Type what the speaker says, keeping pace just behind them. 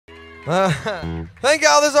Thank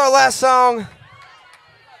y'all. This is our last song.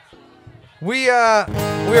 We are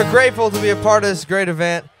grateful to be a part of this great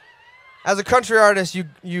event. As a country artist,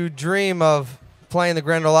 you dream of playing the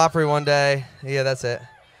Grand Ole Opry one day. Yeah, that's it.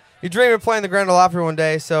 You dream of playing the Grand Ole Opry one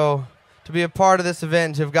day, so to be a part of this event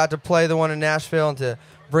and to have got to play the one in Nashville and to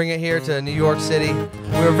bring it here to New York City,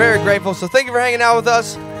 we are very grateful. So thank you for hanging out with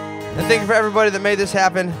us, and thank you for everybody that made this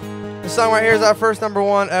happen. This song right here is our first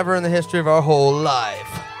 #1 ever in the history of our whole life.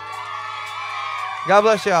 God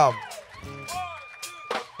bless y'all.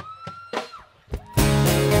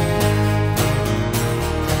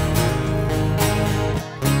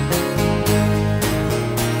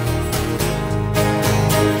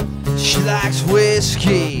 She likes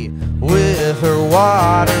whiskey with her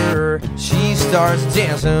water. She starts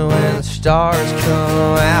dancing when the stars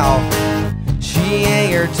come out. She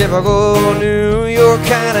ain't your typical New York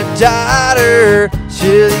kind of daughter.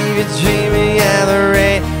 She'll leave you dreaming and the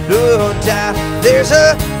rain don't die. There's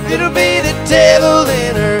a little bit of devil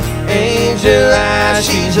in her angel eyes.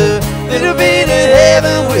 She's a little bit of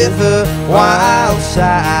heaven with a wild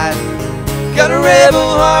side. Got a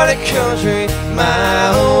rebel heart of country,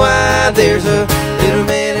 mile wide. There's a little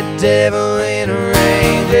bit of devil in her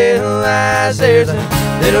angel eyes. There's a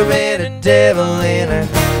little bit of devil in her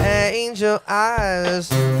angel eyes.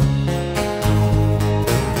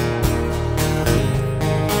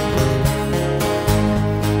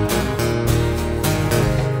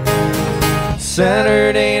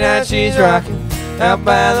 Saturday night she's rocking out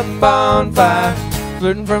by the bonfire,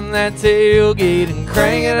 flirting from that tailgate and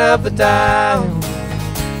cranking up the dial.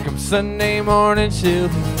 Come Sunday morning she'll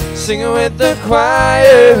be singing with the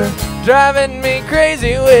choir, driving me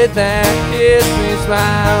crazy with that kiss me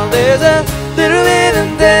smile. There's a little bit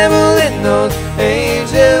of devil in those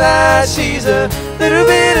angel eyes. She's a little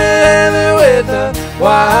bit of heaven with a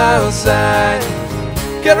wild side.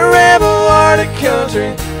 Got a rebel heart of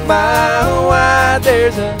country, mile wide.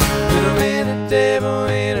 There's a little bit of devil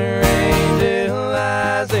in her angel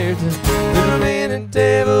eyes. There's a little bit of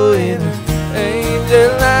devil in her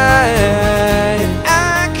angel eyes.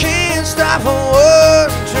 I can't stop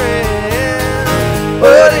wondering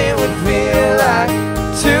what it would feel like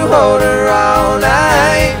to hold her all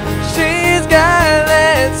night. She's got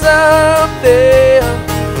that something,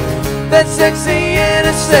 that sexy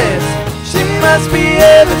innocence. She must be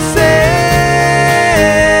heaven sent.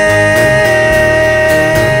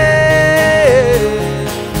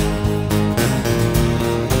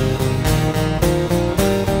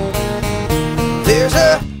 There's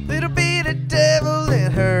a little bit of devil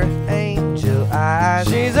in her angel eyes.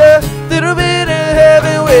 She's a little bit of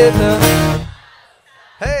heaven with her.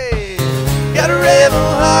 Hey, got a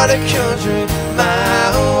rebel heart of country,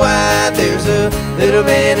 mile wide. There's a little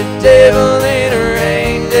bit of devil in her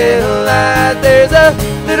angel eyes. There's a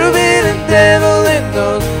little bit of devil in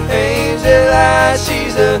those angel eyes.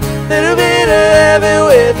 She's a little bit of heaven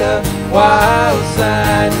with a wild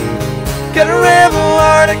side. Got a rebel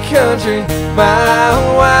heart of country,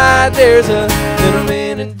 mile wide. There's a little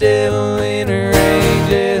bit of devil in her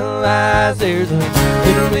angel eyes. There's a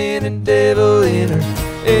little bit of devil in her,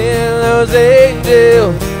 in those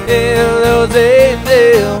angel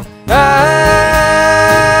eyes.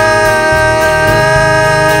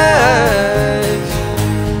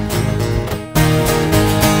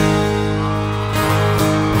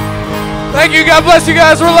 Thank you. God bless you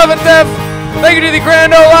guys. We're loving death. Thank you to the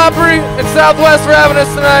Grand Ole Opry and Southwest for having us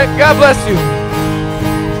tonight. God bless you.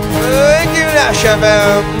 Thank you,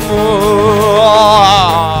 Nashville.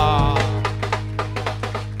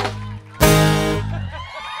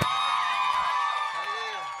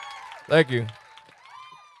 Thank you.